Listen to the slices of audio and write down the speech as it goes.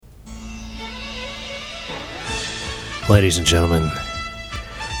Ladies and gentlemen,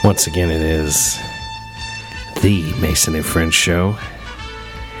 once again it is the Mason and Friends Show,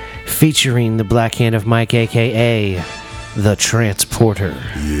 featuring the Black Hand of Mike, a.k.a. The Transporter.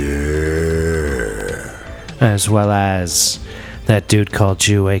 Yeah. As well as that dude called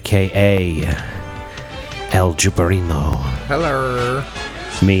Jew, a.k.a. El Jubarino. Hello.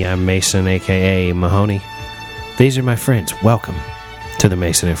 Me, I'm Mason, a.k.a. Mahoney. These are my friends. Welcome to the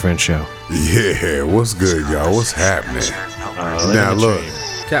Mason and Friends Show. Yeah, what's good, y'all? What's happening? Now, look.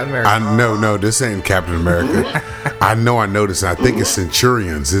 Captain America. No, this ain't Captain America. I noticed. I think it's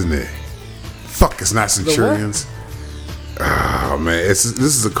Centurions, isn't it? Fuck, it's not Centurions. Oh, man. This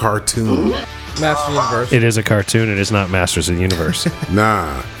is a cartoon. Master Universe. It is a cartoon. It is not Masters of the Universe.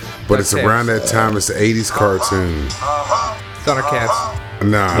 Nah, but it's Okay. around that time. It's the 80s cartoon. Thundercats.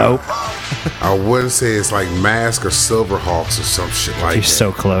 Nah. Nope. I wouldn't say it's like Mask or Silverhawks or some shit like You're that.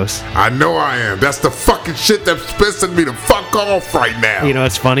 so close. I know I am. That's the fucking shit that's pissing me the fuck off right now. You know,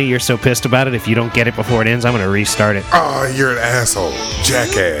 it's funny. You're so pissed about it. If you don't get it before it ends, I'm going to restart it. Oh, you're an asshole.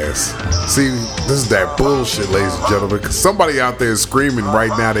 Jackass. See, this is that bullshit, ladies and gentlemen, because somebody out there is screaming right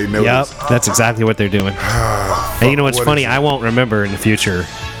now they know Yep, this. that's exactly what they're doing. And you know what's what funny? is it? I won't remember in the future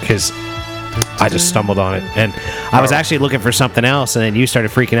because I just stumbled on it. And I was actually looking for something else, and then you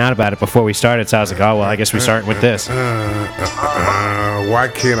started freaking out about it before we started. So I was like, oh, well, I guess we're starting with this. Why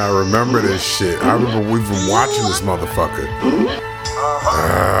can't I remember this shit? I remember we've been watching this motherfucker.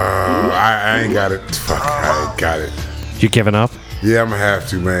 I ain't got it. Fuck, I ain't got it. You giving up? Yeah, I'm gonna have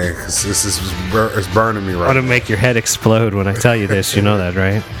to, man, because it's burning me I'm right going to now. make your head explode when I tell you this. You know that,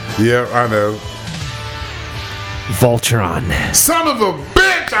 right? Yeah, I know. Voltron. Son of a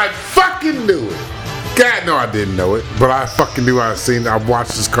bitch, I fucking knew it. God, no, I didn't know it, but I fucking knew I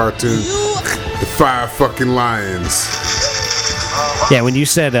watched this cartoon. The 5 fucking lions. Yeah, when you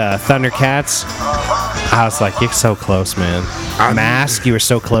said Thundercats, I was like, you're so close, man. Mask, you were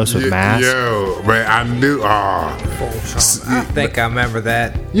so close with Mask. Yo, man, I knew. I think I remember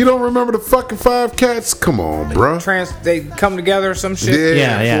that. You don't remember the fucking 5 cats? Come on, bruh. They come together or some shit.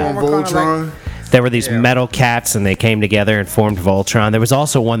 Yeah. Form Voltron. There were these metal cats, and they came together and formed Voltron. There was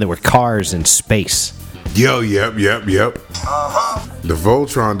also one that were cars in space. Yo, yep. The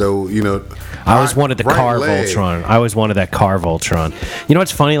Voltron, though, you know. I always wanted the right car leg. Voltron. I always wanted that car Voltron. You know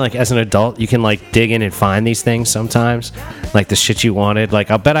what's funny? Like, as an adult, you can, like, dig in and find these things sometimes. Like, the shit you wanted.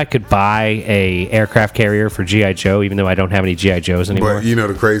 Like, I'll bet I could buy a aircraft carrier for G.I. Joe, even though I don't have any G.I. Joes anymore. But you know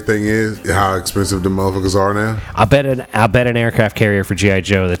the crazy thing is how expensive the motherfuckers are now? I'll bet an aircraft carrier for G.I.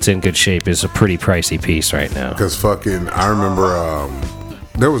 Joe that's in good shape is a pretty pricey piece right now. Because fucking, I remember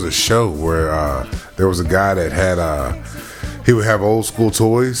there was a show where there was a guy that had, he would have old school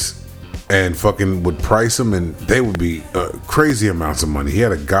toys and fucking would price them, and they would be crazy amounts of money. He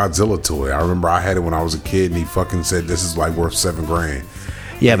had a Godzilla toy. I remember I had it when I was a kid, and he fucking said this is like worth $7,000.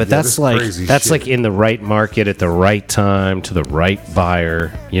 Yeah, but that's this like crazy that's shit. like in the right market at the right time to the right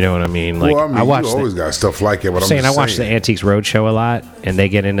buyer. You know what I mean? Like, Well, I mean, I watched you always got stuff like it, but I'm saying I just watch the saying. Antiques Roadshow a lot, and they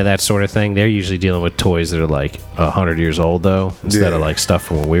get into that sort of thing. They're usually dealing with toys that are like 100 years old, though, instead of Yeah. like stuff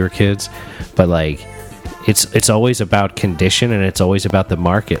from when we were kids. But like, it's always about condition, and it's always about the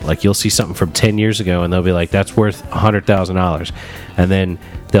market. Like, you'll see something from 10 years ago, and they'll be like, "That's worth $100,000," and then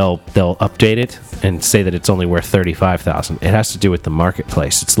they'll update it and say that it's only worth $35,000. It has to do with the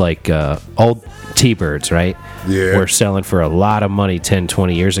marketplace. It's like old T-Birds, right? Yeah. Were selling for a lot of money 10,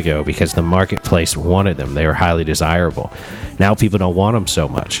 20 years ago because the marketplace wanted them. They were highly desirable. Now people don't want them so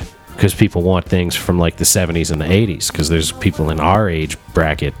much because people want things from like the 70s and the 80s because there's people in our age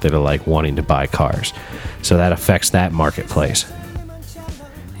bracket that are like wanting to buy cars. So that affects that marketplace.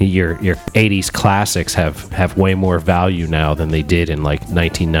 Your 80s classics have way more value now than they did in like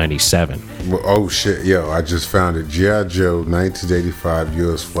 1997. Well, oh shit, yo, I just found it. G.I. Joe 1985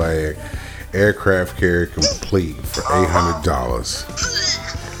 U.S. flag aircraft carrier complete for $800.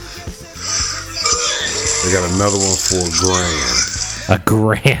 They got another one for $1,000.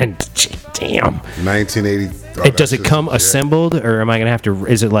 $1,000. Damn. 1980. Does it come assembled, or am I gonna have to?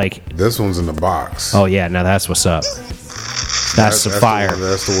 Is it like? This one's in the box. Oh yeah, now that's what's up. That's the fire.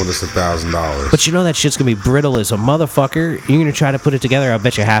 That's the one that's $1,000. But you know that shit's gonna be brittle as a motherfucker. You're gonna try to put it together. I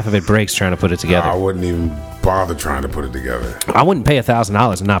bet you half of it breaks trying to put it together. I wouldn't even bother trying to put it together. I wouldn't pay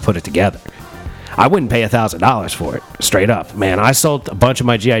 $1,000 and not put it together. I wouldn't pay $1,000 for it, straight up. Man, I sold a bunch of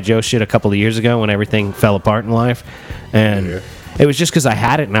my G.I. Joe shit a couple of years ago when everything fell apart in life. And Yeah. it was just because I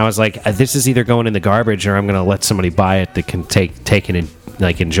had it, and I was like, this is either going in the garbage or I'm going to let somebody buy it that can take it and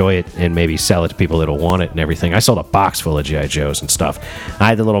like enjoy it and maybe sell it to people that'll want it and everything. I sold a box full of G.I. Joes and stuff. I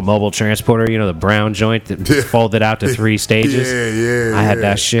had the little mobile transporter, you know, the brown joint that folded out to 3 stages. Yeah. I had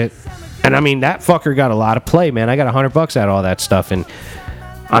that shit. And I mean, that fucker got a lot of play, man. I got $100 out of all that stuff, and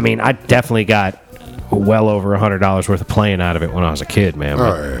I mean, I definitely got well over $100 worth of playing out of it when I was a kid, man.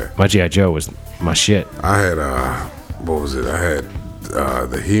 My G.I. Joe was my shit. I had what was it? I had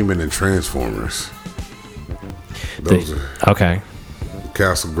the He-Man and Transformers. Okay.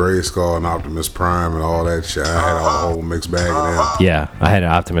 Castle Grayskull and Optimus Prime and all that shit. I had a whole mixed bag of them. Yeah, I had an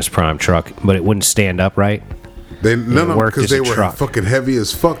Optimus Prime truck, but it wouldn't stand up right. None of them, because they were fucking heavy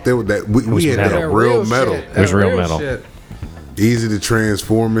as fuck. They were we had that real metal. It was real metal. Shit. Easy to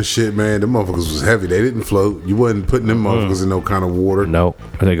transform and shit, man. Them motherfuckers was heavy. They didn't float. You wasn't putting them motherfuckers in no kind of water. Nope.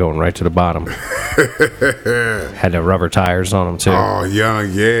 They're going right to the bottom. Had the rubber tires on them, too. Oh, yeah.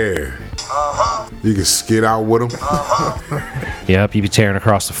 You can skid out with them. Yep, you'd be tearing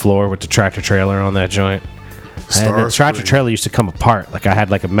across the floor with the tractor trailer on that joint. And the tractor trailer used to come apart. Like, I had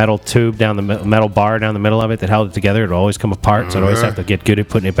like a metal tube down the metal bar down the middle of it that held it together. It would always come apart, so I'd always have to get good at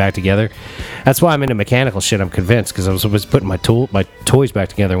putting it back together. That's why I'm into mechanical shit, I'm convinced, because I was putting my toys back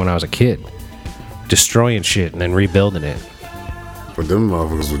together when I was a kid. Destroying shit and then rebuilding it. But them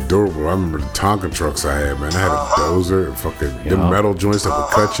motherfuckers were durable. I remember the Tonka trucks I had, man. I had a dozer and fucking them metal joints that would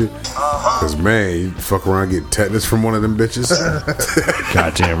cut you. Because, man, you fuck around and get tetanus from one of them bitches.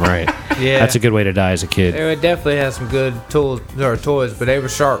 Goddamn right. Yeah. That's a good way to die as a kid. They would definitely have some good tools or toys, but they were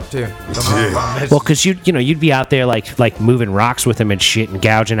sharp too. Yeah. Well, because you'd be out there like moving rocks with them and shit and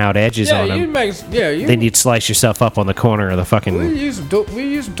gouging out edges on them. Then you'd slice yourself up on the corner of the fucking. We use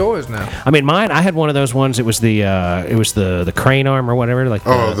some toys now. I mean, mine. I had one of those ones. It was the crane arm or whatever. Like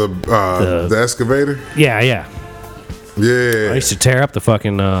the excavator. Yeah. Yeah. I used to tear up the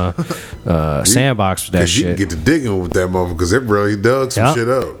fucking sandbox with that shit. You can get to digging with that motherfucker because it really dug some shit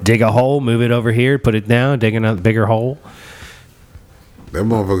up. Dig a hole, move it over here, put it down, dig another bigger hole. That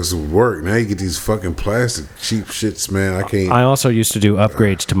motherfuckers would work. Now you get these fucking plastic cheap shits, man. I can't. I also used to do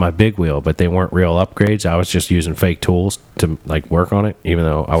upgrades to my big wheel, but they weren't real upgrades. I was just using fake tools to like work on it, even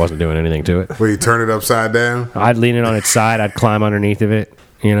though I wasn't doing anything to it. Where you turn it upside down? I'd lean it on its side. I'd climb underneath of it.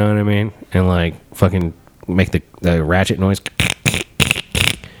 You know what I mean? And like fucking make the ratchet noise.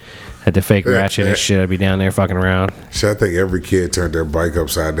 Had the fake ratchet and shit. I'd be down there fucking around. Shit, I think every kid turned their bike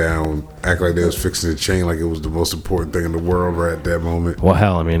upside down, act like they was fixing the chain like it was the most important thing in the world right at that moment. Well,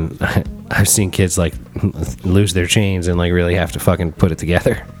 hell, I mean, I've seen kids like lose their chains and like really have to fucking put it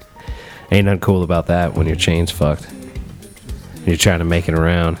together. Ain't nothing cool about that when your chain's fucked. You're trying to make it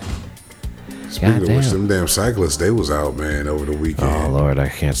around. Speaking of which, them damn cyclists, they was out, man, over the weekend. Oh, Lord, I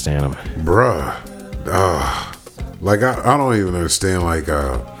can't stand them. Bruh. Like, I don't even understand, like,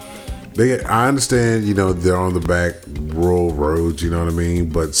 I understand, you know, they're on the back rural roads, you know what I mean?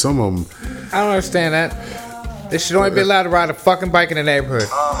 But some of them... I don't understand that. They should only be allowed to ride a fucking bike in the neighborhood.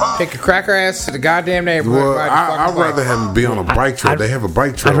 Take your cracker ass to the goddamn neighborhood. Well, I'd rather have them be on a bike trail. They have a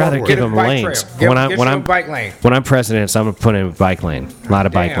bike trail. I'd rather give them lanes. When I'm bike lane. When I'm president, I'm going to put in a bike lane. A lot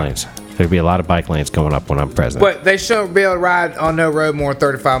of bike lanes. There'd be a lot of bike lanes going up when I'm president. But they shouldn't be able to ride on no road more than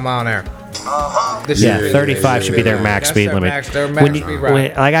 35 mile an hour. 35 should be their max speed limit.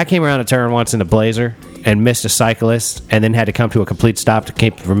 Like I came around a turn once in a Blazer and missed a cyclist, and then had to come to a complete stop to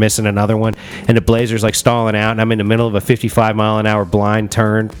keep from missing another one. And the Blazer's like stalling out, and I'm in the middle of a 55 mile an hour blind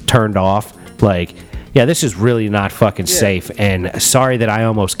turn, turned off. Like, yeah, this is really not fucking safe. And sorry that I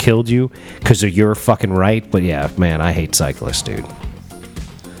almost killed you because of your fucking right. But yeah, man, I hate cyclists, dude.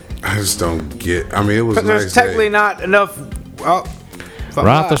 I just don't get. I mean, it was nice. There's technically not enough.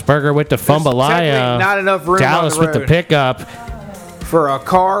 Roethlisberger with the Fumbalaya. Not enough room Dallas on the with the road pickup. for a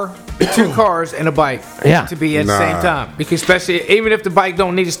car, 2 cars, and a bike. Yeah. To be at the same time, because especially even if the bike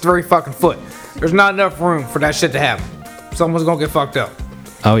don't need its 3 fucking foot, there's not enough room for that shit to happen. Someone's gonna get fucked up.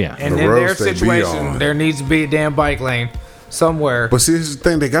 Oh yeah. And The in their roads they be situation, on. there needs to be a damn bike lane somewhere. But see, this is the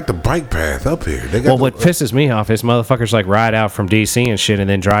thing. They got the bike path up here. They got Well, what pisses me off is motherfuckers like ride out from DC and shit, and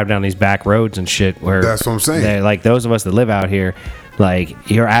then drive down these back roads and shit. Where That's what I'm saying. they're, like those of us that live out here, like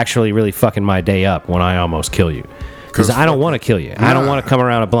you're actually really fucking my day up when I almost kill you. Because I don't want to kill you. I don't want to come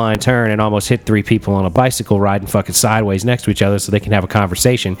around a blind turn and almost hit 3 people on a bicycle riding fucking sideways next to each other so they can have a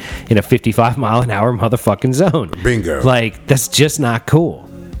conversation in a 55 mile an hour motherfucking zone. Bingo. Like, that's just not cool.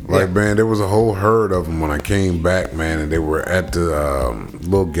 Like, man, there was a whole herd of them when I came back, man, and they were at the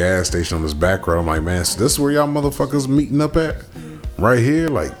little gas station on this back road. I'm like, man, so this is where y'all motherfuckers meeting up at? Right here?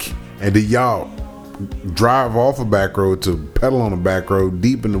 Like, and then y'all drive off a back road to pedal on a back road,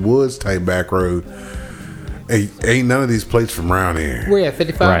 deep in the woods type back road. Ain't none of these plates from around here. Where at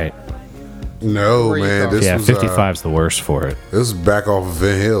 55? Right. No, Where you man. from? This Yeah, was 55's the worst for it. this is back off of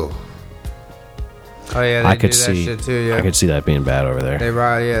Vin Hill. Oh yeah, they I could do that see. shit too. Yeah, I could see that being bad over there. they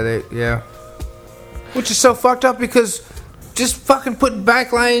ride. Yeah, Which is so fucked up because just fucking put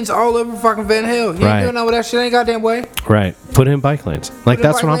bike lanes all over fucking Van Hill. You Right. ain't doing no with that shit ain't goddamn way. Right. Put in bike lanes. Like, Put in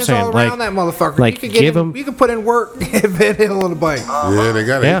that's bike what I'm lanes saying. all Like, around that motherfucker. like, you could get give in, 'em- you could put in work at Van Hill on a bike. Yeah, they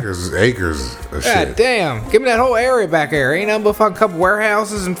got Yeah. acres of God shit. damn. Give me that whole area back there. Ain't nothing but fucking couple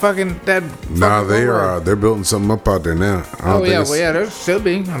warehouses and fucking that. Nah, fucking road. they're building something up out there now. I don't Oh, think yeah. it's, Well, yeah, there should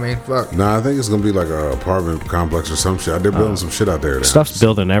be. I mean, fuck. Nah, I think it's gonna be like a apartment complex or some shit. They're building some shit out there. Now. stuff's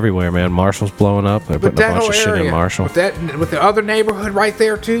building everywhere, man. Marshall's blowing up. They're But putting a that bunch whole of shit area. in Marshall. With the other neighborhood right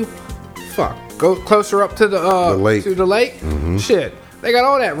there, too. Fuck. Go closer up to the lake. To the lake. Shit. They got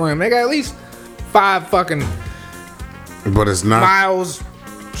all that room. They got at least 5 fucking But it's not. miles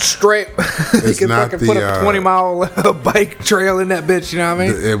straight. You It's can not fucking put the, up a 20-mile bike trail in that bitch, you know what I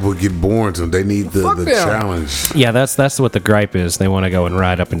mean? It will get boring to them. They need Fuck the them. challenge. Yeah, that's what the gripe is. They want to go and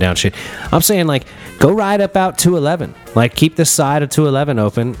ride up and down shit. I'm saying, like, go ride up out 211. Like, keep the side of 211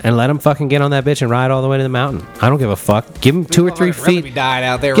 open and let them fucking get on that bitch and ride all the way to the mountain. I don't give a fuck. Give them 2 or 3 Really be feet. dying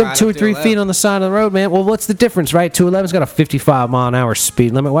out there. Give them riding 2 or up 3 to feet on the side of the road, man. Well, what's the difference, right? 211's got a 55 mile an hour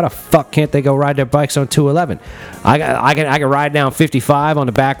speed limit. Why the fuck can't they go ride their bikes on 211? I can ride down 55 on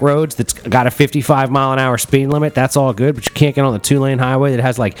the back roads that's got a 55 mile an hour speed limit. That's all good, but you can't get on the 2-lane highway that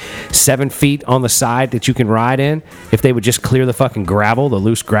has like 7 feet on the side that you can ride in. If they would just clear the fucking gravel, the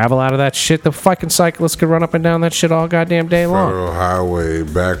loose gravel out of that shit, the fucking cyclists could run up and down that shit all goddamn day long. Federal highway,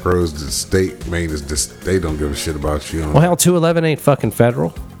 back roads, the state main is just they don't give a shit about you. Well, hell, 211 ain't fucking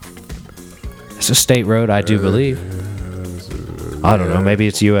federal. It's a state road, I do believe. I don't know. Maybe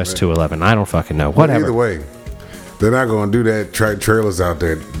it's US 211. I don't fucking know. Whatever. Either way, they're not going to do that. Trailers out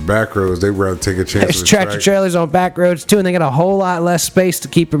there, back roads. They rather take a chance. There's with tractor trailers on back roads too, and they got a whole lot less space to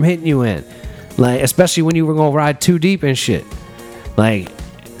keep from hitting you in. Like, especially when you were gonna ride too deep and shit. Like,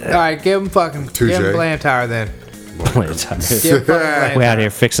 All right, give him Touche. Blantyre then. we Give him fucking Blantyre. out here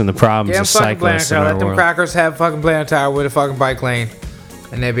fixing the problems Give him of fucking cyclists in Blantyre. our Let them world. crackers have fucking Blantyre with a fucking bike lane,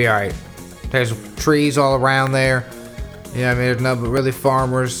 and they'd be all right. There's trees all around there. You know what I mean? There's nothing but really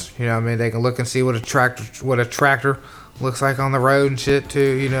farmers. You know what I mean? They can look and see what a tractor looks like on the road and shit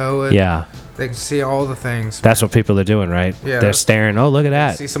too. You know? And Yeah, They can see all the things. that's what people are doing, right? Yeah, They're staring. Oh, look at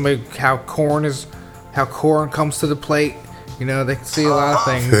that. See somebody how corn comes to the plate. You know, they can see a lot of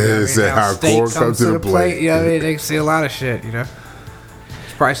things. You know what I mean? Say how steak corn comes to the plate. You know what I mean? They can see a lot of shit, you know.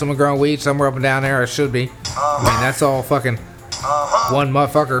 There's probably someone growing weed somewhere up and down there, or it should be. I mean, that's all fucking one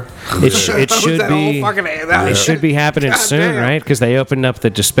motherfucker. It should That whole be. fucking- It should be happening God soon, damn. right? Because they opened up the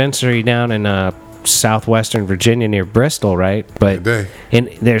dispensary down in southwestern Virginia near Bristol, right? But Did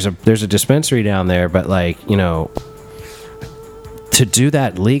there's a dispensary down there, but like, you know, to do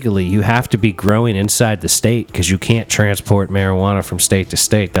that legally, you have to be growing inside the state because you can't transport marijuana from state to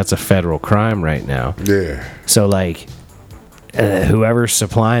state. That's a federal crime right now. Yeah. So like, whoever's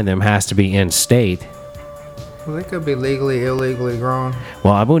supplying them has to be in state. Well, they could be legally, illegally grown.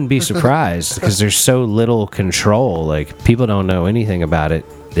 Well, I wouldn't be surprised because there's so little control. Like, people don't know anything about it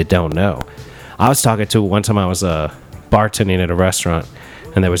that don't know. I was talking to one time I was bartending at a restaurant,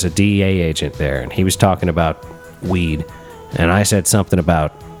 and there was a DEA agent there, and he was talking about weed, and I said something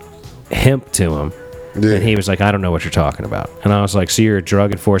about hemp to him, Yeah. and he was like, I don't know what you're talking about. And I was like, so you're a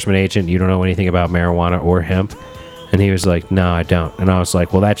drug enforcement agent, you don't know anything about marijuana or hemp? And he was like, no, I don't. And I was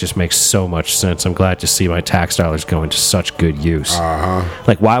like, well, that just makes so much sense. I'm glad to see my tax dollars going to such good use.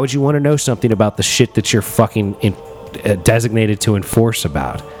 Like, why would you want to know something about the shit that you're fucking designated to enforce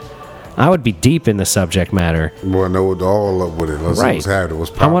about? I would be deep in the subject matter. Well, know it all up with it. Let's see Right. what's happening.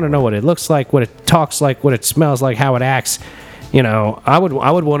 What's I popping. want to know what it looks like, what it talks like, what it smells like, how it acts. You know, I would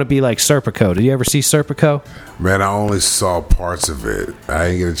want to be like Serpico. Did you ever see Serpico? Man, I only saw parts of it. I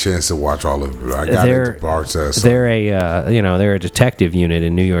didn't get a chance to watch all of it. I got into parts of it. They're a detective unit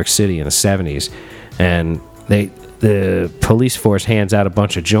in New York City in the 70s, and the police force hands out a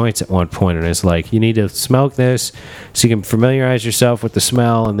bunch of joints at one point, and it's like, you need to smoke this so you can familiarize yourself with the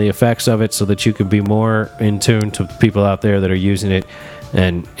smell and the effects of it so that you can be more in tune to people out there that are using it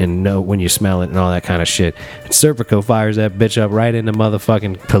and know when you smell it and all that kind of shit. And Serpico fires that bitch up right in the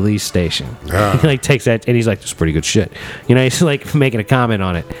motherfucking police station. He like takes that, and he's like, "This is pretty good shit." You know, he's like making a comment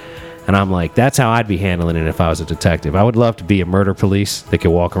on it. And I'm like, that's how I'd be handling it if I was a detective. I would love to be a murder police that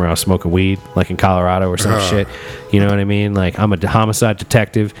could walk around smoking weed, like in Colorado or some shit. You know what I mean? Like, I'm a homicide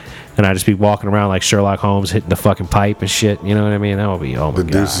detective, and I'd just be walking around like Sherlock Holmes, hitting the fucking pipe and shit. You know what I mean? That would be, oh my God.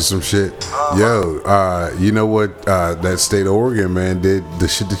 Deducing some shit. Yo, you know what? That state of Oregon, man, did the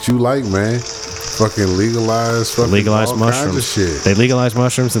shit that you like, man. Fucking legalized all Legalized kinds of mushrooms. shit. They legalized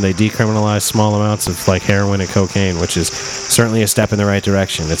mushrooms and they decriminalized small amounts of like heroin and cocaine, which is certainly a step in the right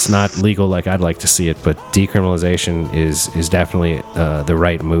direction. It's not legal like I'd like to see it, but decriminalization is definitely the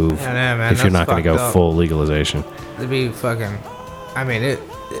right move Yeah, man, if you're that's not going to fucked go up. full legalization. It'd be fucking. I mean, it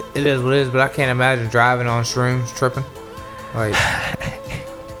is what it is, but I can't imagine driving on shrooms, tripping. Like,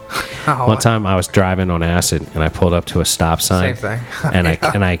 One time I was driving on acid and I pulled up to a stop sign. Same thing.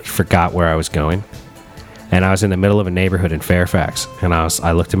 and I forgot where I was going. And I was in the middle of a neighborhood in Fairfax, and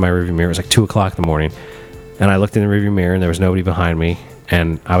I looked in my rearview mirror. It was like 2:00 in the morning, and I looked in the rearview mirror, and there was nobody behind me.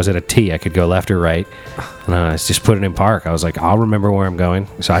 And I was at a T. I could go left or right, and I just put it in park. I was like, I'll remember where I'm going.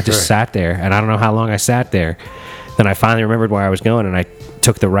 So I just sat there, and I don't know how long I sat there. Then I finally remembered where I was going, and I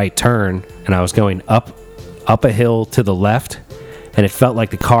took the right turn, and I was going up a hill to the left, and it felt like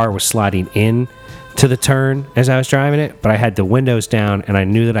the car was sliding in to the turn as I was driving it, but I had the windows down, and I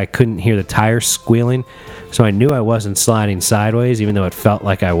knew that I couldn't hear the tires squealing, so I knew I wasn't sliding sideways, even though it felt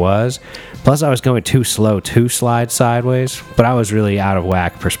like I was. Plus, I was going too slow to slide sideways, but I was really out of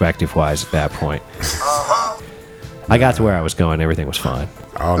whack perspective-wise at that point. I got to where I was going, everything was fine.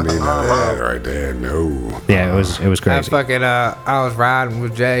 I don't need none of that right there. No. Yeah, it was I crazy. fucking I was riding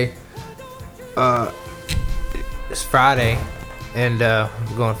with Jay. It's Friday, and we're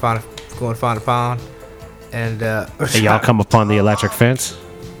going to find a pond, and Hey, y'all come upon the electric fence?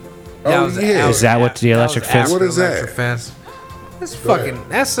 Oh, yeah. Is that what the electric fence- What is that? Electric fence. That's fucking.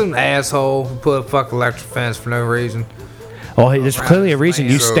 That's some asshole who put a fucking electric fence for no reason. Oh, hey, there's clearly a reason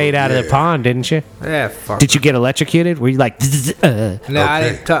you So, stayed out of the yeah. pond, didn't you? Yeah, fuck. Did you get electrocuted? Were you like, No, I Okay.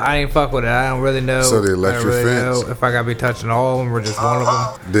 didn't. I didn't fuck with it. I don't really know. So the I don't electric really fence. know if I gotta be touching all of them or just one of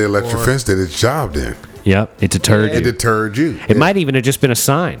them. The electric Or- fence did its job then. Yep, it deterred It you. deterred you. It might even have just been a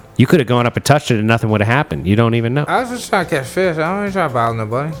sign. You could have gone up and touched it and nothing would have happened. You don't even know. I was just trying to catch fish. I don't even trying to bother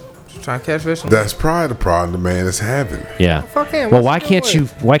nobody. Just trying to catch fish. That's probably the problem the man is having. Yeah. Fuck him, Well, what's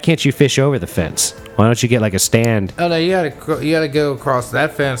why can't you fish over the fence? Why don't you get like a stand? Oh no, you gotta go across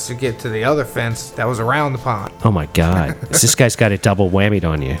that fence to get to the other fence that was around the pond. Oh my God, this guy's got it double whammied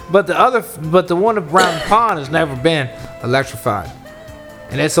on you. But the one around the pond has never been electrified,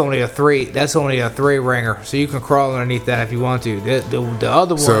 and that's only a three. That's only a 3-ringer, so you can crawl underneath that if you want to. The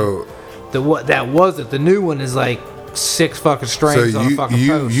other one, So, that wasn't. The new one is like 6 fucking so strings on a fucking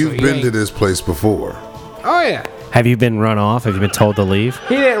post. you've so been you to ain't- this place before. Oh yeah, Have you been run off? Have you been told to leave?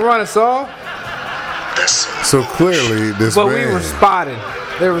 he didn't run us off, So clearly, this but man. we were spotted.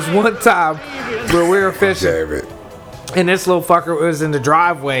 There was one time where we were fishing. Damn it. And this little fucker was in the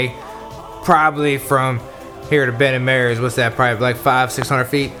driveway, probably from here to Ben and Mary's. What's that? Probably like 500-600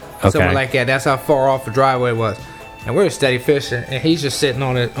 feet, something Okay. like that. That's how far off the driveway was. And we were steady fishing, and he's just sitting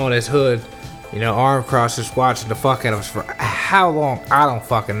on his hood, arm crossed, just watching the fuck out of us for how long? I don't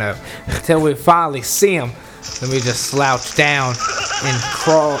fucking know. Until we finally see him, then we just slouch down and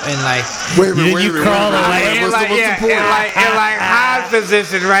crawl and like. Wait a minute, wait a you minute. crawl wait a minute, away? wait a minute. In What's the point? high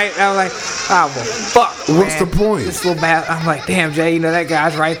position, right? I'm like, oh well, fuck. What's man. the point? This little bad. I'm like, damn, Jay, that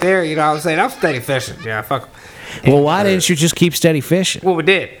guy's right there. You know what I'm saying? I'm steady fishing. Yeah, fuck him. Well, why didn't you just keep steady fishing? Well, we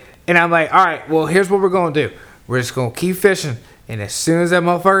did. And I'm like, all right, well, here's what we're going to do. We're just going to keep fishing. And as soon as that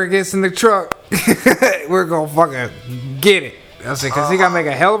motherfucker gets in the truck, we're going to fucking get it. I said, because he got to make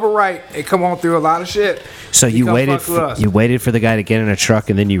a hell of a right and come on through a lot of shit. So He you come waited fuck with us. you waited for the guy to get in a truck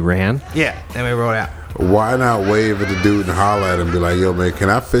and then you ran? Yeah, then we rolled out. Why not wave at the dude and holler at him and be like, yo, man, can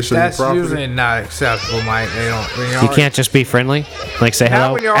I fish on your That's property? usually not acceptable, Mike. They don't. When You can't just be friendly? Like say Not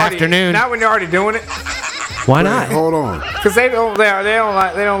hello, when you're already, afternoon. Not when you're already doing it, Why Wait, not? hold on. because they don't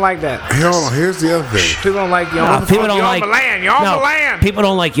like that. Hey, hold on. Here's the other thing. People don't like you. No, people don't you're like on the land. You're on no, the land. People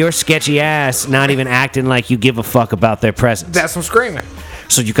don't like your sketchy ass not even acting like you give a fuck about their presence. That's some screaming.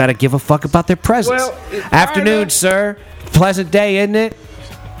 So you got to give a fuck about their presence. Well, Afternoon, kinda. sir. Pleasant day, isn't it?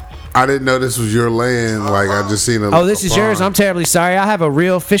 I didn't know this was your land. Like, I just seen a Oh, this a is yours. pond. I'm terribly sorry. I have a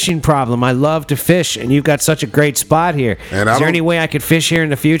real fishing problem. I love to fish, and you've got such a great spot here. And Is I there any don't- way I could fish here in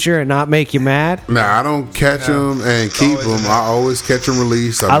the future and not make you mad? Nah, I don't catch them and keep them. I always catch and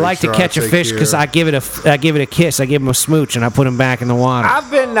release. I make like sure to catch a take fish care because of- I give it a kiss. I give him a smooch, and I put him back in the water. I've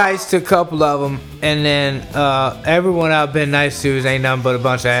been nice to a couple of them, and then everyone I've been nice to is ain't nothing but a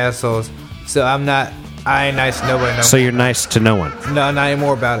bunch of assholes. So I ain't nice to nobody. No, So you're nice to no one. no, not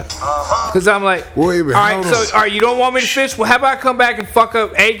anymore about it. Cause I'm like, Wait a minute, all right, hold so on. all right, you don't want me to fish? Well, how about I come back and fuck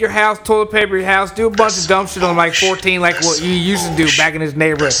up, egg your house, toilet paper your house, do a bunch of dumb shit on like 14, like what you used to do back in this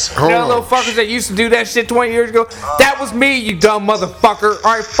neighborhood. Hold You know, on. little fuckers that used to do that shit 20 years ago. That was me, you dumb motherfucker.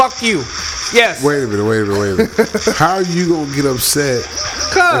 All right, fuck you. Yes. Wait a minute. How are you gonna get upset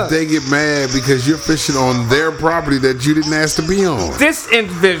if Cause they get mad because you're fishing on their property that you didn't ask to be on? this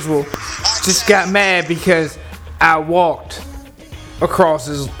individual just got mad because I walked across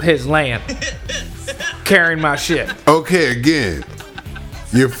his land carrying my shit. Okay, again,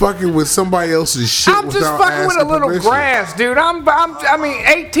 You're fucking with somebody else's shit. I'm just without fucking with a asking little permission. grass, dude. I mean,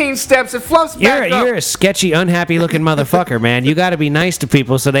 18 steps. It fluffs back up. You're a sketchy, unhappy looking motherfucker, man. You got to be nice to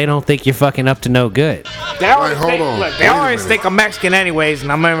people so they don't think you're fucking up to no good. They always hold think, on. look, they Wait a always minute. think I'm Mexican anyways,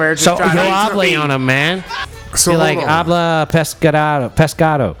 and I'm over there just So trying yo to habla on them, man. So Be hold like, on. habla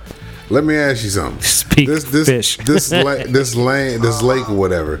pescado. Let me ask you something. Speak fish. This lake or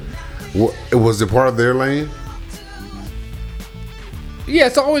whatever. Was it part of their lane? Yeah,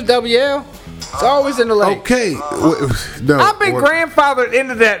 it's always WL. It's always in the lake. Okay. No. I've been what- grandfathered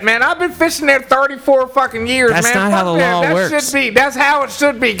into that, man. I've been fishing there 34 fucking years, That's man. not how Fuck the that. law that works. Should be. That's how it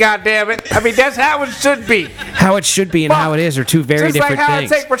should be, goddammit. I mean, that's how it should be. How it should be and how it is are two very Just different like how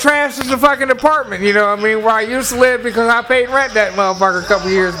things. I take my trash to the fucking apartment, you know what I mean? Where I used to live because I paid rent that motherfucker a couple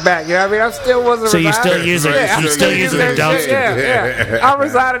years back, you know what I mean? I still wasn't So you residing. still use it- Yeah, you I still use their the dumpster. shit, Yeah. I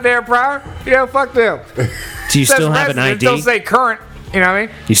resided there prior. You know, fuck them. Do you Says still have an resident, ID? Don't say current, you know what I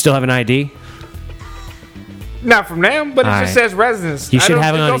mean? You still have an ID? Not from them, but it All just right. says residence. You should it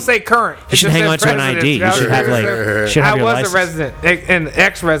have it on- don't say current. You should hang on to an ID. You should have I your was license. a resident, an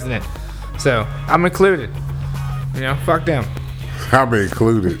ex-resident, so I'm included. You know, fuck them. I'm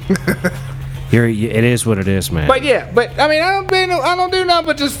included. It is what it is, man. But yeah, I mean, I don't do nothing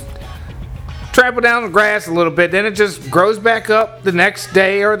but just trample down the grass a little bit. Then it just grows back up the next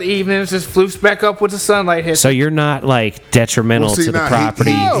day or the evening. It just floofs back up with the sunlight hits. So you're not like detrimental Well, see, to the nah,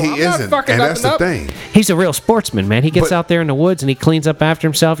 property. No, He I'm not isn't, fucking and that's the nothing up. thing. He's a real sportsman, man. He gets But- out there in the woods and he cleans up after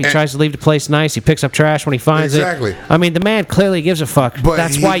himself. He tries to leave the place nice. He picks up trash when he finds Exactly. it. I mean, the man clearly gives a fuck. But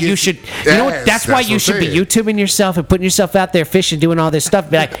That's he why you gets- should. You know what? Yes, That's why that's you what should I'm be saying. YouTubing yourself and putting yourself out there fishing, doing all this stuff.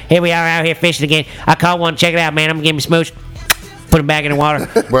 Be like, here we are out here fishing again. I caught one. Check it out, man. I'm gonna give me smooch. Put him back in the water.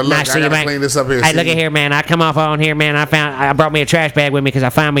 But look, Nice I to see you, gotta man. clean this up here, Hey, look see? at here, man. I come off on here, man. I brought me a trash bag with me because I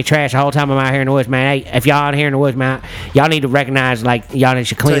found me trash the whole time I'm out here in the woods, man. Hey, if y'all out here in the woods, man, y'all need to recognize like y'all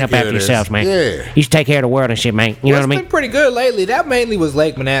should clean Take up care after of this. yourselves, man. Yeah. You should take care of the world and shit, man. You know what I It's mean? been pretty good lately. That mainly was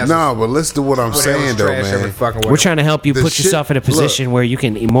Lake Manassas. No, but listen to what I'm Where there was saying, though, trash every man. fucking We're trying to help you The put shit- yourself in a position where you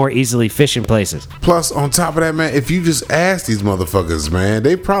can more easily fish in places. Plus, on top of that, man, if you just ask these motherfuckers, man,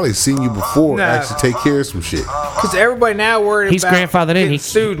 they probably seen you before Nah. actually take care of some shit. Because everybody now worried He's about grandfathered in. getting He-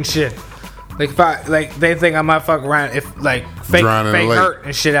 sued and shit. Like if I they think I might fuck around if like fake Drowning in the lake. hurt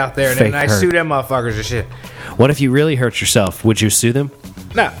and shit out there, and Fake then I hurt. sue them motherfuckers and shit. What if you really hurt yourself? Would you sue them?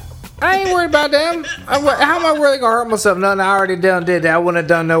 No, I ain't worried about them. How am I really gonna hurt myself? Nothing I already done did that I wouldn't have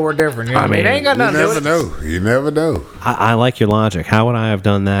done nowhere different. You know what I mean? It ain't got You nothing to do never with it. know. You never know. I like your logic. How would I have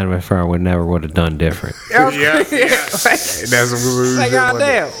done that if I would have done different? Yeah. That's what we Like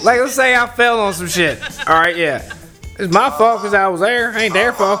goddamn. Like let's say I fell on some shit. All right, yeah. It's my fault because I was there. Ain't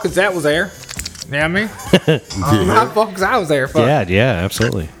their fault because that was there. You know what I mean? My fault because I was there. Fuck. Yeah,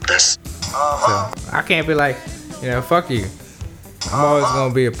 absolutely. I can't be like, fuck you. I'm always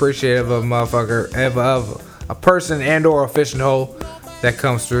gonna be appreciative of a motherfucker, of a person and or a fishing hole that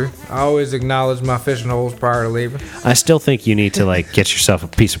comes through. I always acknowledge my fishing holes prior to leaving. I still think you need to like get yourself a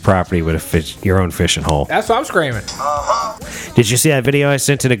piece of property with your own fishing hole. That's what I'm screaming. Did you see that video I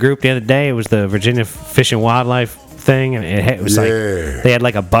sent to the group the other day? It was the Virginia Fish and Wildlife thing, and it was like Yeah. they had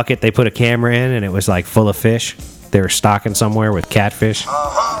like a bucket they put a camera in, and it was like full of fish. They were stocking somewhere with catfish.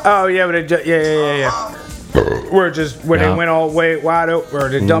 Oh yeah, but yeah. Where they Yeah. went all the way wide open, or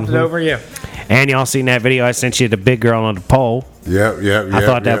they dumped it over. Yeah. And y'all seen that video I sent you, the big girl on the pole? Yep. I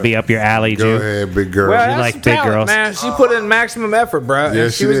thought that'd be up your alley, Go Jew. ahead, big girl. Well, You that's like some big talent, girls. man. She put in maximum effort, bro. And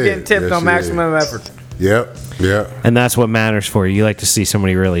Yes, she she was did. getting tipped Yes, on she maximum effort. Yep. And that's what matters for you. You like to see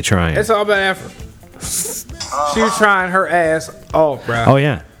somebody really trying. It's all about effort. She was trying her ass off, bro. Oh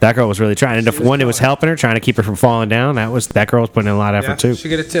yeah, that girl was really trying. And the one that was helping her, trying to keep her from falling down, that girl was putting in a lot of effort too. She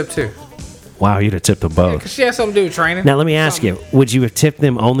get a tip too. Wow, you'd have tipped them both. Cause she has something to do with training. Now let me ask you: would you have tipped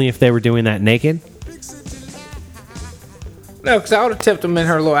them only if they were doing that naked? No, because I would have tipped them in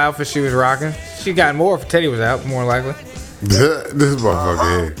her little outfit she was rocking. She got more if Teddy was out, more likely. This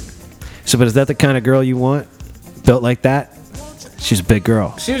motherfucker here. So, but is that the kind of girl you want? Built like that? She's a big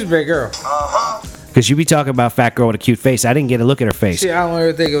girl. She was a big girl. Because you be talking about fat girl with a cute face. I didn't get a look at her face. I don't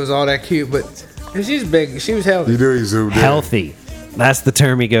ever think it was all that cute, but she's big. She was healthy. You do, he zoomed in. Healthy. That's the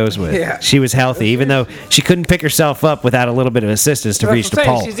term he goes with. Yeah. She was healthy, even though she couldn't pick herself up without a little bit of assistance to That's reach what the I'm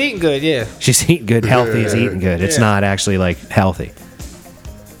saying. pole. She's eating good, yeah. She's eating good. Healthy is eating good. It's Yeah. not actually like healthy.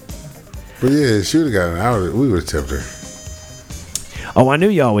 But yeah, she would have got it. We would have tipped her. Oh, I knew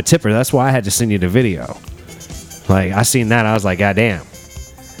y'all would tip her. That's why I had to send you the video. Like I seen that, I was like, God damn,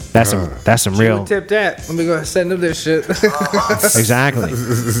 that's some She real. would tip that. Let me go ahead and send them this shit. Exactly.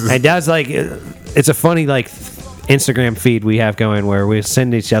 And that's like, it's a funny like Instagram feed we have going where we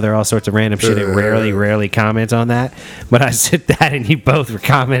send each other all sorts of random shit and rarely comment on that. But I said that and you both were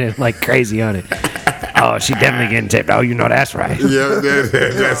commenting like crazy on it. Oh, she definitely getting tipped. Oh, you know that's right. Yeah,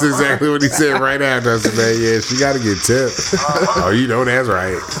 that's exactly what he said right after. I said, man, yeah, she got to get tipped. Oh, you know that's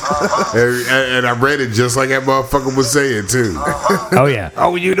right. And I read it just like that motherfucker was saying, too. Oh, yeah.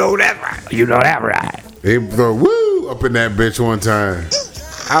 Oh, you know that right. You know that right. They throw woo up in that bitch one time.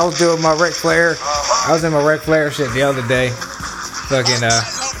 I was doing my Ric Flair. I was in my Ric Flair shit the other day. Fucking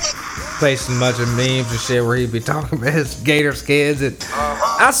placing a bunch of memes and shit where he'd be talking about his gator skins and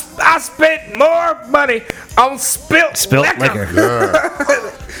I spent more money on spilt liquor.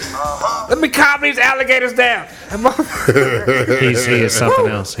 Yeah. Let me calm these alligators down. He is something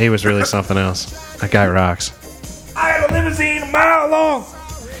else. He was really something else. That guy rocks. I had a limousine a mile long.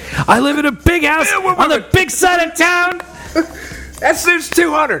 I live in a big house on the big side of town. That suit's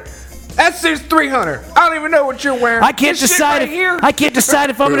 $200. That suit's $300. I don't even know what you're wearing. I can't decide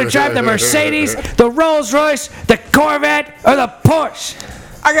if I'm going to drive the Mercedes, the Rolls Royce, the Corvette, or the Porsche.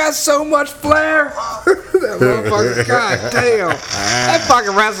 I got so much flair. That motherfucker, god damn. That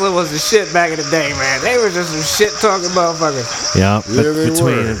fucking wrestling was the shit back in the day, man. They were just some shit talking motherfuckers. Yeah,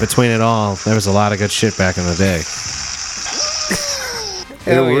 they between it all, there was a lot of good shit back in the day.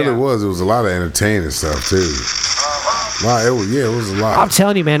 It really was. It was a lot of entertaining stuff, too. Wow, it was a lot. I'm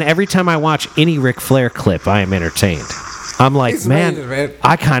telling you, man, every time I watch any Ric Flair clip, I am entertained. I'm like, It's amazing, man.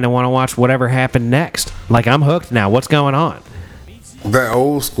 I kind of want to watch whatever happened next. Like, I'm hooked now. What's going on? That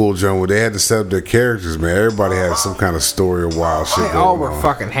old school joint where they had to set up their characters, man. Everybody had some kind of story or wild shit They going all were on.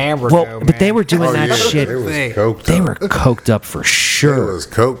 fucking hammered, Well, though, but they man. were doing Oh, that yeah, shit. They was Thing. coked They up. were coked up for They sure. was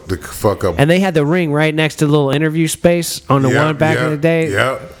coked the fuck up. And they had the ring right next to the little interview space on the Yep, one back in yep, the day.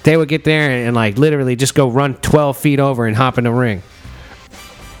 yep. They would get there and like literally just go run 12 feet over and hop in the ring.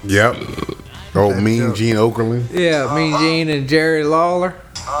 Yep. Oh, Mean Gene Okerlund. Yeah, Mean Gene and Jerry Lawler.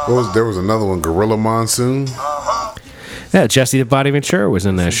 There was another one, Gorilla Monsoon. Yeah, Jesse the Body Ventura was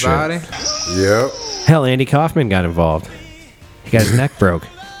in that shit. Body. Yep. Hell, Andy Kaufman got involved. He got his neck broke.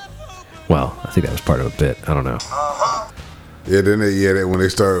 Well, I think that was part of a bit. I don't know. Yeah, then when they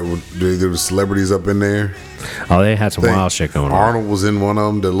started, there was celebrities up in there. Oh, they had some wild shit going on. Arnold was in one of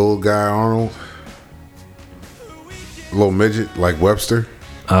them, the little guy Arnold. Little midget, like Webster.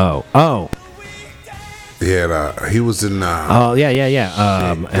 Oh. He was in Oh, yeah.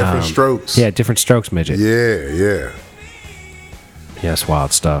 Different Strokes. Yeah, Different Strokes midget. Yeah. Yeah, it's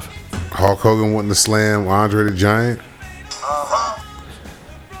wild stuff. Hulk Hogan went to slam Andre the Giant.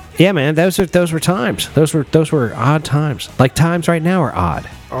 Yeah, man, those were times. Those were odd times. Like times right now are odd.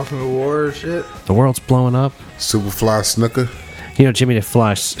 Ultimate Warrior shit. The world's blowing up. Superfly Snooker. You know, Jimmy the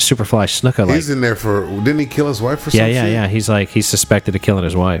Fly, Superfly Snuka. Like, He's in there didn't he kill his wife for some shit? yeah. He's suspected of killing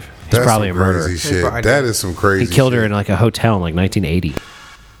his wife. He's That's probably a some murderer. crazy shit. probably That did. is some crazy He killed her shit. in like a hotel in like 1980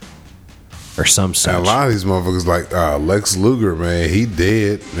 or some such. And a lot of these motherfuckers, like Lex Luger, man, he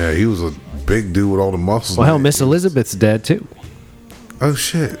dead. Yeah, he was a big dude with all the muscles. Well, hell, man. Miss Elizabeth's dead too. Oh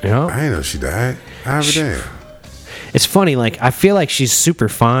shit! Yeah. I ain't know she died. I damn. It's funny, like I feel like she's super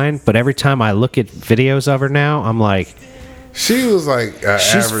fine, but every time I look at videos of her now, I'm like, She was like She's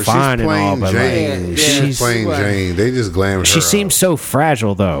average. fine She's and all, plain but, like, Jane. yeah, she's she's plain like- Jane. They just glammed her. she up. seems so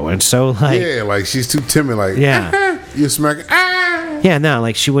fragile though, and so like, Yeah, like she's too timid. Like Yeah. you smack. yeah, no,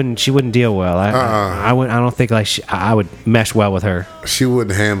 like she wouldn't deal well. I don't think like I would mesh well with her. She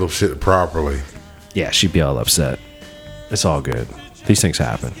wouldn't handle shit properly. Yeah, she'd be all upset. It's all good. These things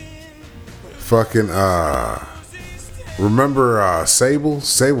happen. Fucking remember Sable?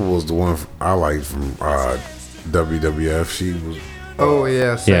 Sable was the one I liked from WWF. She was Oh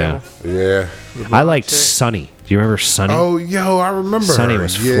yeah. Yeah, yeah. I liked Sunny. Do you remember Sunny? Oh yo, I remember Sunny her.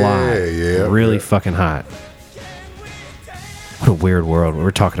 was fly. Really fucking hot. What a weird world.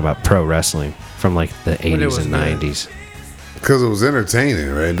 We're talking about pro wrestling from like the 80s was and good. 90s. Because it was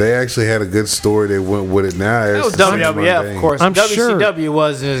entertaining, right? They actually had a good story. They went with it. Now That it's was just WWF, mundane. of course. I'm sure- WCW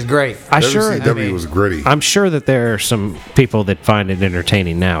wasn't as great. WCW was gritty. I'm sure that there are some people that find it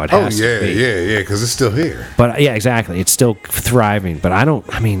entertaining now. It Oh has yeah, to be. yeah, because it's still here. But yeah, exactly. It's still thriving. But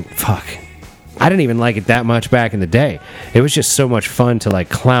I mean, fuck. I didn't even like it that much back in the day. It was just so much fun to like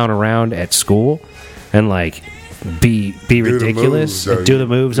clown around at school and like be the ridiculous moves, and do the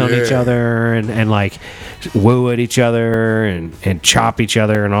moves on each yeah. other and like woo at each other and chop each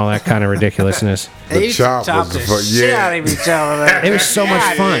other and all that kind of ridiculousness. The They used to chop was the the fuck. shit Yeah. out of each other. It was so much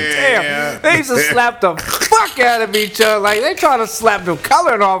fun. Damn. They used to slap the fuck fuck out of each other. Like, they try to slap the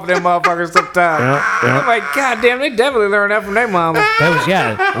coloring off of them motherfuckers sometimes. I'm like, God damn, they definitely learned that from their mama. That was,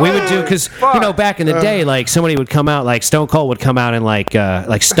 yeah. We would do, because, back in the day, like, somebody would come out, like, Stone Cold would come out and,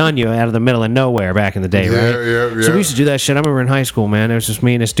 like stun you out of the middle of nowhere back in the day, right? Yeah. So we used to do that shit. I remember in high school, man, it was just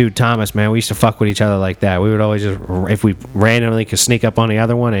me and this dude, Thomas, man. We used to fuck with each other like that. We would always just, if we randomly could sneak up on the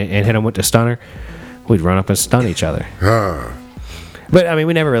other one and hit him with the stunner, we'd run up and stun each other. But, I mean,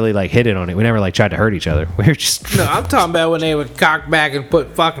 we never really, like, hit it on it. We never, like, tried to hurt each other. We were just... No, I'm talking about when they would cock back and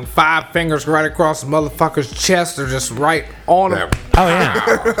put fucking 5 fingers right across the motherfucker's chest or just right on him. Oh, yeah.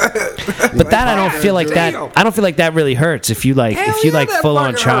 But that, I don't feel like that... I don't feel like that really hurts if you, like,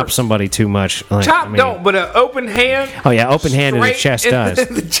 full-on chop somebody too much. Like, Chop don't, but an open hand... Oh, yeah, open hand in the chest does.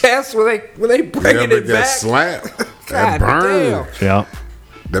 In the chest where they breaking it back. That slap. God That burn. Yeah.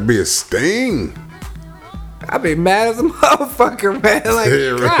 That'd be a sting. I'd be mad as a motherfucker, man. Like,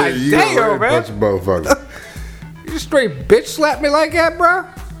 Yeah, God you damn, man. Punch a motherfucker. You straight bitch slap me like that, bro?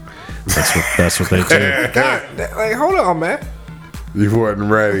 That's what they do. God, like, hold on, man. You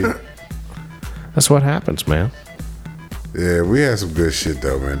wasn't ready. That's what happens, man. Yeah, we had some good shit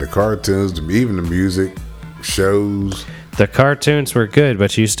though, man. The cartoons, even the music, shows. The cartoons were good,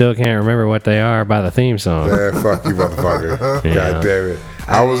 but you still can't remember what they are by the theme song. Yeah, fuck you, motherfucker. Yeah. God damn it.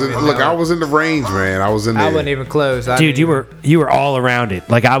 I was in the range, man. I was in there. I wasn't even close. Dude, you were all around it.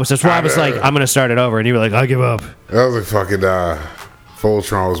 Like that's why I was like, I'm gonna start it over, and you were like, I give up. That was a fucking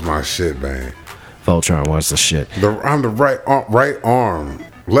Voltron was my shit, man. Voltron was the shit. I'm the right arm,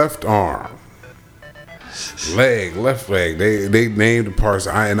 left arm, leg, left leg. They named the parts.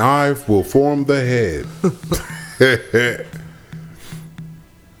 I will form the head.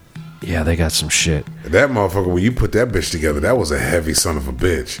 Yeah, they got some shit. That motherfucker, when you put that bitch together, that was a heavy son of a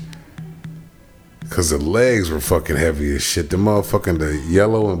bitch. Cause the legs were fucking heavy as shit. The motherfucking the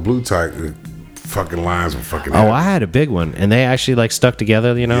yellow and blue type fucking lines were fucking heavy. Oh, I had a big one, and they actually like stuck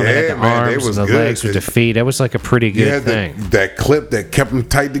together. You know, they had the man, arms and the good. legs with the feet. It was like a pretty good thing. That clip that kept them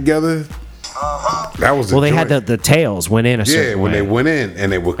tight together. That was they had the tails went in a certain way. when they went in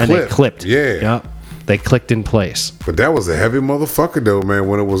and they were clipped. And they clipped. Yeah. Yep. They clicked in place. But that was a heavy motherfucker though, man,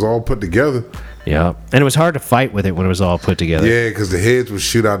 when it was all put together. Yeah. And it was hard to fight with it when it was all put together. Yeah, because the heads would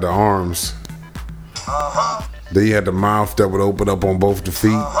shoot out the arms. Then you had the mouth that would open up on both the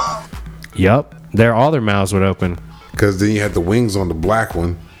feet. Yep. All their mouths would open. Because then you had the wings on the black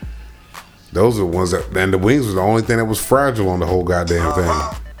one. Those are the ones that... And the wings was the only thing that was fragile on the whole goddamn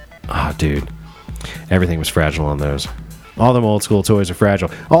thing. Oh, dude. Everything was fragile on those. All them old school toys are fragile.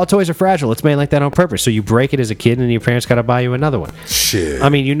 All toys are fragile. It's made like that on purpose. So you break it as a kid and your parents got to buy you another one. Shit. I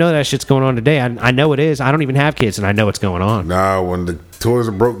mean, you know that shit's going on today. I know it is. I don't even have kids and I know what's going on. Nah, when the toys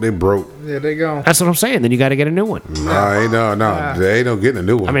are broke, they broke. Yeah, they go. That's what I'm saying. Then you got to get a new one. No. They ain't no getting a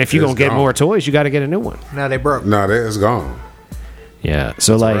new one. I mean, if you're going to get more toys, you got to get a new one. Now they broke. No, it's gone. Yeah.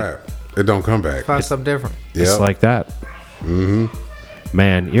 So It's a like... wrap. It don't come back. Find something different. It's like that. Mm-hmm.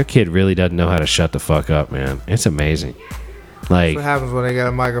 Man, your kid really doesn't know how to shut the fuck up, man. It's amazing. Like, What happens when they got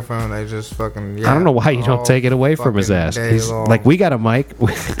a microphone? They just fucking. I don't know why you don't take it away from his ass. He's, like, we got a mic.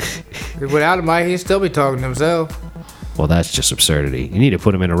 Without a mic, he'd still be talking to himself. Well, that's just absurdity. You need to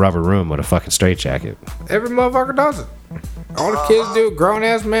put him in a rubber room with a fucking straitjacket. Every motherfucker does it. All the kids do. Grown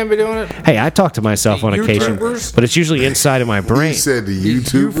ass men be doing it. Hey, I talk to myself on occasion, YouTubers? but it's usually inside of my brain. He said the You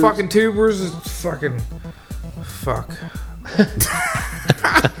YouTubers. fucking tubers is fucking. Fuck.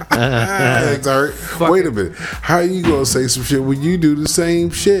 That's all right. Wait a minute. How you gonna say some shit when you do the same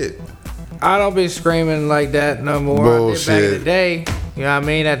shit? I don't be screaming like that no more. Bullshit. I did back in the day. You know what I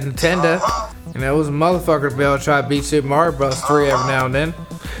mean? At Nintendo. And it was a motherfucker to be able to try to beat Super Mario Bros. 3 every now and then.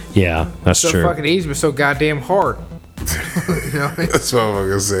 Yeah, that's So true. fucking easy, but so goddamn hard. You know what I mean? That's what I'm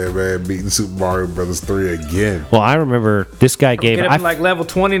gonna say, man. Beating Super Mario Brothers 3 again. Well, I remember this guy gave... Get up to like level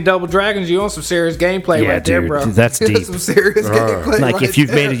 20 in Double Dragons, you on some serious gameplay Yeah, right there, dude, bro. that's deep. Some serious gameplay like right if you've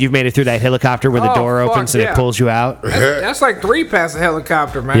there. you've made it through that helicopter where the Oh, door fuck, opens and yeah. it pulls you out. That's like 3 past the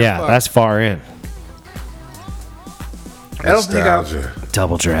helicopter, man. Yeah, Fuck. that's far in. I don't think Nostalgia.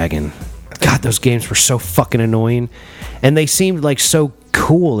 Double Dragon. God, those games were so fucking annoying, and they seemed like so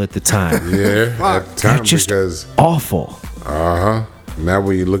cool at the time. Yeah, at the time They're just because awful. now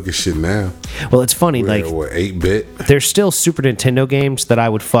when you look at shit now, Well, it's funny, like what 8-bit? there's still Super Nintendo games that I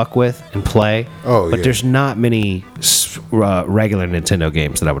would fuck with and play. Oh, but yeah. there's not many regular Nintendo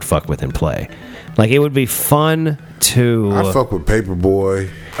games that I would fuck with and play. Like it would be fun to. I fuck with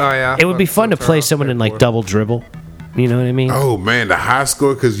Paperboy. Oh yeah. It would be fun to play someone in like Double Dribble. You know what I mean? Oh man, the high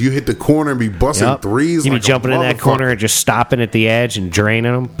score because you hit the corner and be busting Yup. threes. You'd like be jumping a in that motherfucker. corner and just stopping at the edge and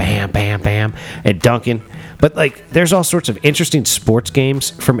draining them. Bam, bam, bam. And dunking. But like, there's all sorts of interesting sports games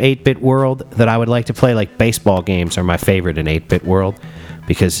from 8-bit world that I would like to play. Like baseball games are my favorite in 8-bit world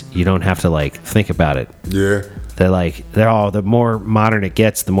because you don't have to like think about it. Yeah. They're all, the more modern it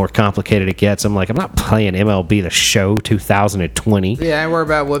gets, the more complicated it gets. I'm like, I'm not playing MLB The Show 2020. Yeah, I worry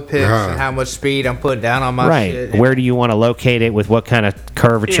about what pitch and how much speed I'm putting down on my shit. Where do you want to locate it with what kind of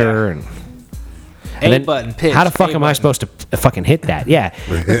curvature and then button pitch. how the fuck am I supposed to fucking hit that? Yeah,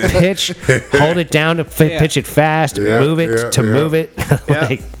 pitch, hold it down to pitch it fast, move it to move it.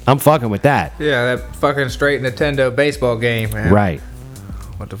 Like, I'm fucking with that. Yeah, that fucking straight Nintendo baseball game, man. Right.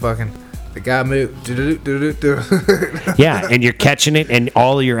 What the fucking. The guy moved. Yeah, and you're catching it, and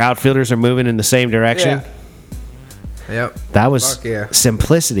all of your outfielders are moving in the same direction. Yeah. Yep. That was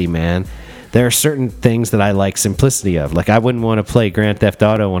simplicity, man. There are certain things that I like simplicity of. Like, I wouldn't want to play Grand Theft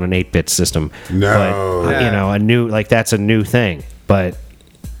Auto on an 8-bit system. No. But, you know, that's a new thing. But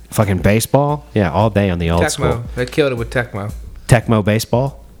fucking baseball? Yeah, all day on the old school. They killed it with Tecmo. Tecmo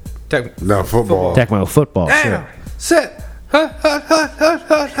baseball? No, football. Tecmo football, Damn. sure. Sit. That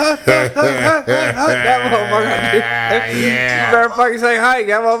motherfucker. You better fucking say hi.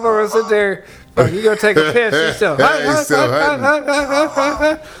 That motherfucker sit there. Fuck, you gonna take a piss? He's still. He's still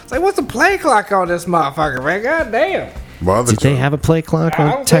It's like, what's the play clock on this motherfucker, man? God damn. Did they have a play clock I on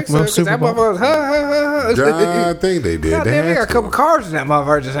don't think Tecmo so, Super Bowl? I think they did. God damn, they got a couple cars in that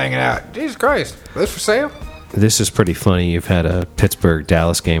motherfucker just hanging out. Jesus Christ. This for sale? This is pretty funny. You've had a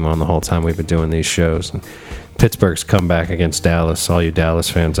Pittsburgh-Dallas game on the whole time we've been doing these shows. And Pittsburgh's comeback against Dallas. All you Dallas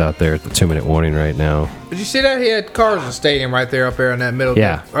fans out there at the 2-minute warning right now. Did you see that? He had cars in the stadium right there up there in that middle.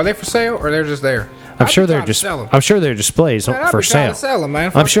 Yeah. Are they for sale or they're just there? I'm sure they're displays for sale. Sell them,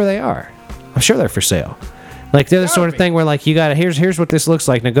 man. I'm sure they are. I'm sure they're for sale. Like they're the sort of thing where like you gotta here's what this looks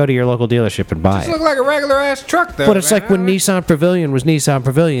like. Now go to your local dealership and buy Just it. look like a regular ass truck though. But it's like when Nissan Pavilion was Nissan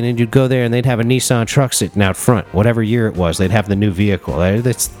Pavilion, and you'd go there and they'd have a Nissan truck sitting out front. Whatever year it was, they'd have the new vehicle.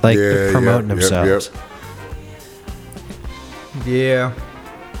 It's like they're promoting themselves. Yeah.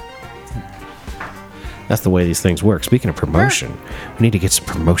 That's the way these things work. Speaking of promotion, we need to get some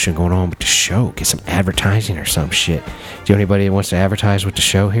promotion going on with the show. Get some advertising or some shit. Do you know anybody that wants to advertise with the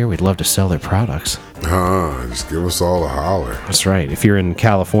show here? We'd love to sell their products. Just give us all a holler. That's right. If you're in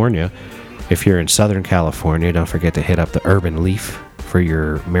California, if you're in Southern California, don't forget to hit up the Urban Leaf for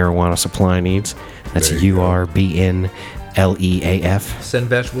your marijuana supply needs. That's URBNLEAF. Send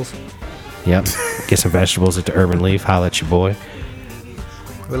vegetables. Yep. Get some vegetables at the Urban Leaf. Holla at your boy.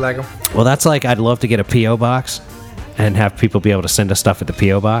 We like them. Well, that's like I'd love to get a P.O. box and have people be able to send us stuff at the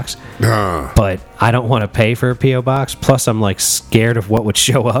P.O. box. But I don't want to pay for a P.O. box. Plus, I'm like scared of what would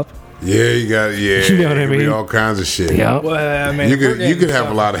show up. Yeah, you got You know what I mean? All kinds of shit. Yeah. Well, I mean, You could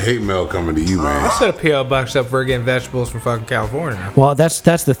have a lot of hate mail coming to you, man. I set a P.O. box up for getting vegetables from fucking California. Well, that's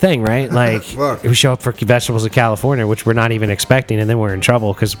the thing, right? Like, Look. we show up for vegetables in California, which we're not even expecting, and then we're in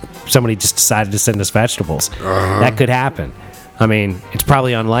trouble because somebody just decided to send us vegetables. That could happen. I mean, it's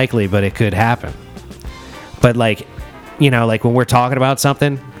probably unlikely, but it could happen. But, like, you know, like when we're talking about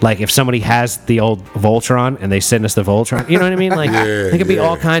something, like if somebody has the old Voltron and they send us the Voltron, you know what I mean? Like, there could be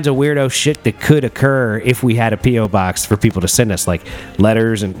all kinds of weirdo shit that could occur if we had a P.O. box for people to send us, like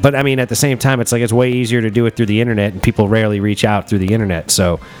letters. But, I mean, at the same time, it's like it's way easier to do it through the internet, and people rarely reach out through the internet.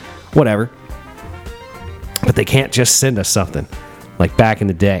 So, whatever. But they can't just send us something like back in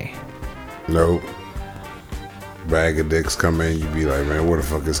the day. Nope. Bag of dicks come in, you be like, man, where the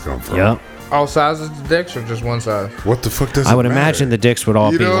fuck this come from? Yep. All sizes of dicks or just one size? What the fuck does it I would matter? imagine the dicks would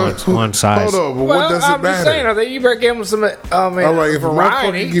all be one size. Hold on, but what does it I'm just saying, matter? I think you better give them some All right, if a motherfucker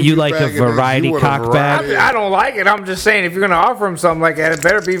variety. give You a like bag a of dicks, variety you want a cock variety. bag? I don't like it. I'm just saying, if you're gonna offer them something like that, it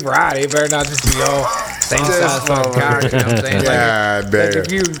better be variety. It better not just be all same size fucking cock. You know what I'm saying? God Like damn.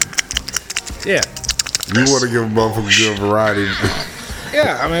 if you, yeah, You want to give a motherfucker good variety.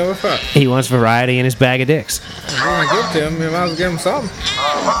 yeah. I mean, what's up? He wants variety in his bag of dicks. If you're gonna give it to him, you might as well give him something.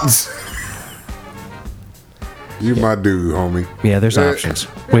 You my dude, homie. Yeah, there's options.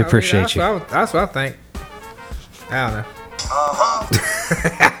 We appreciate you. That's what I think. I don't know.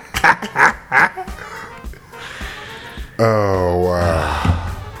 Oh,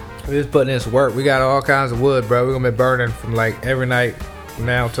 wow. We just putting this work. We got all kinds of wood, bro. We're gonna be burning from like every night from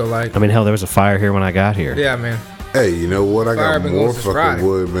now till like. I mean, hell, there was a fire here when I got here. Yeah, man. Hey, you know what? I Fire got been more going since fucking Friday.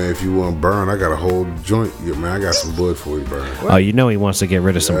 wood, man. If you want to burn, I got a whole joint. Yeah, man, I got some wood for you to burn. Oh, you know he wants to get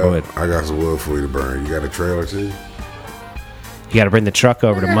rid of some wood. I got some wood for you to burn. You got a trailer too? You got to bring the truck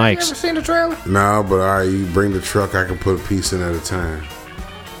over to You ever Mike's. seen the trailer? Nah, but all right, you bring the truck. I can put a piece in at a time.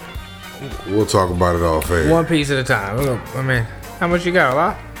 We'll talk about it all fair. One piece at a time. I mean, how much you got? A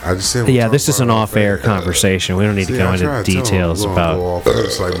lot? I just said. Yeah, this is an off-air conversation. We don't need to go into details about.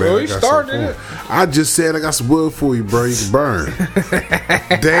 It's like, man, you started it. I just said I got some wood for you, bro. You can burn.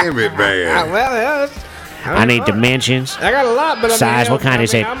 Damn it, man. Well, I need dimensions. I got a lot, but size. What kind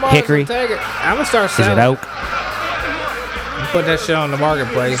is it? Hickory? I'm gonna start Is selling. it oak? Put that shit on the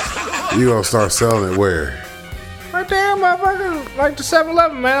marketplace. You gonna start selling it where? Right there, motherfucker, like the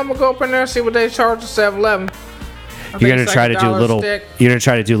 7-Eleven, man. I'm gonna go up in there and see what they charge the 7-Eleven. You're gonna try to do little. You're gonna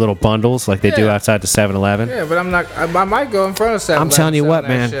try to do little bundles like they do outside the 7-Eleven. Yeah, but I'm not. I might go in front of 7-Eleven. I'm telling you what,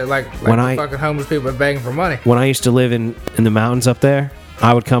 man. Shit, like when the fucking homeless people are begging for money. When I used to live in the mountains up there,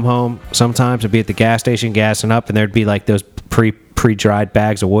 I would come home sometimes and be at the gas station gassing up, and there'd be like those pre-dried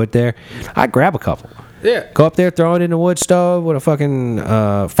bags of wood there. I'd grab a couple. Yeah. Go up there, throw it in the wood stove with a fucking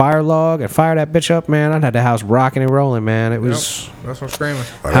fire log, and fire that bitch up, man. I had the house rocking and rolling, man. It was. Yep, that's what I'm screaming.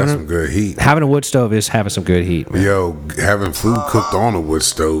 I got some good heat. Having a wood stove is having some good heat, man. Yo, having food cooked on a wood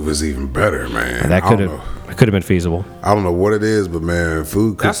stove is even better, man. That could have been feasible. I don't know what it is, but man,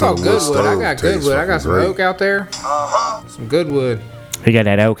 food cooked That's all on a good wood stove. wood. I got good wood. I got some great. oak out there. Some good wood. He got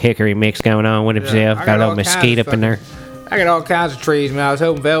that oak hickory mix going on with himself. I Got a little all mesquite kinds up in there. I got all kinds of trees, man. I was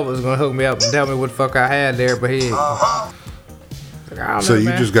hoping Velvet was gonna hook me up and tell me what the fuck I had there, but he. Like, I don't So know, you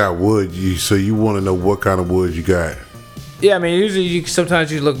man. just got wood. So you want to know what kind of wood you got? Yeah, I mean, usually sometimes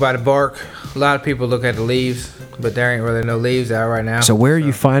you look by the bark. A lot of people look at the leaves, but there ain't really no leaves out right now. So where are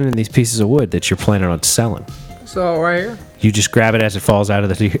you finding these pieces of wood that you're planning on selling? It's all right here. You just grab it as it falls out of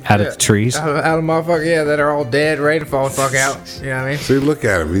the trees. Out of motherfucker, yeah, that are all dead, ready to fall the fuck out. You know what I mean? See, look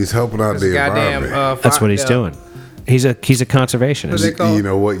at him. He's helping out the Goddamn, environment. That's what he's doing. He's a conservationist. What's it called? You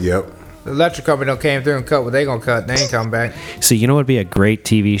know what? Yep. The electric company don't came through and cut what they gonna cut. They ain't coming back. See, you know what would be a great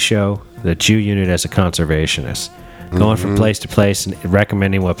TV show? The Jew Unit as a conservationist. Going from place to place and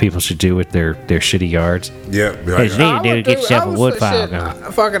recommending what people should do with their shitty yards. Yep. Be Hey, like, you need to do get yourself a wood pile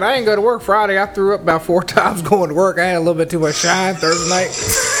going. Fucking, I ain't go to work Friday. I threw up about 4 times going to work. I had a little bit too much shine Thursday night.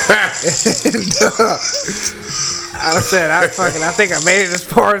 I said, I think I made it as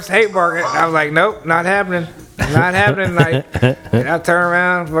far as Haymarket. I was like, nope, not happening. Not happening tonight. And I turned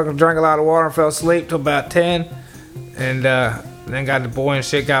around, fucking drank a lot of water and fell asleep till about 10. And then got the boy and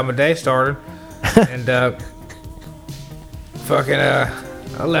shit, got my day started. And I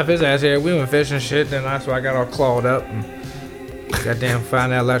left his ass here. We went fishing and shit. Then that's why I got all clawed up and goddamn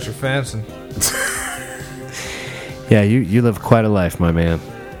find that electric fence. And Yeah, you live quite a life, my man.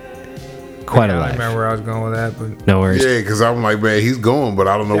 Quite a I don't life. remember where I was going with that, but No worries. yeah, because I'm like, man, he's going, but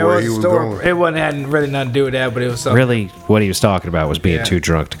I don't know it where was he a was story. going. It wasn't had really nothing to do with that, but it was something. Really, what he was talking about was being Yeah. too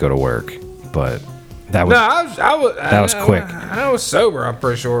drunk to go to work. But that was No, I was quick. I was sober. I'm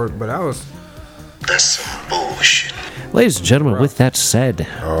pretty sure, but I was. That's some bullshit. Ladies and gentlemen, with that said,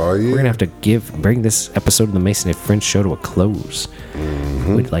 Oh, yeah. we're gonna have to bring this episode of the Mason and Friends show to a close.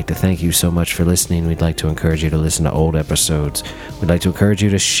 We'd like to thank you so much for listening. We'd like to encourage you to listen to old episodes. We'd like to encourage you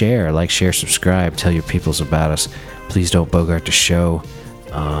to share, subscribe, tell your peoples about us. Please don't bogart the show.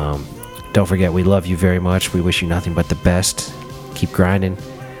 Don't forget, we love you very much. We wish you nothing but the best. Keep grinding.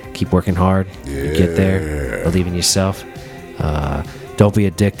 Keep working hard. You get there. Believe in yourself. Don't be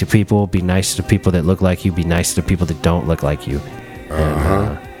a dick to people. Be nice to people that look like you. Be nice to people that don't look like you.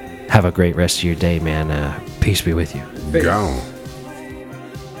 And, have a great rest of your day, man. Peace be with you. Gone.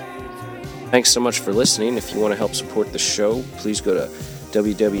 Thanks so much for listening. If you want to help support the show, please go to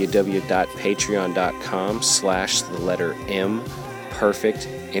www.patreon.com/M Perfect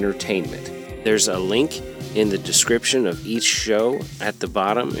Entertainment. There's a link in the description of each show at the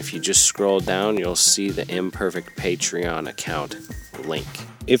bottom. If you just scroll down, you'll see the Imperfect Patreon account link.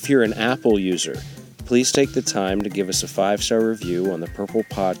 If you're an Apple user, please take the time to give us a 5-star review on the Purple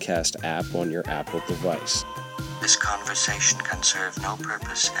Podcast app on your Apple device. This conversation can serve no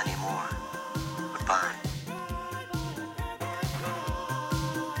purpose anymore. Goodbye.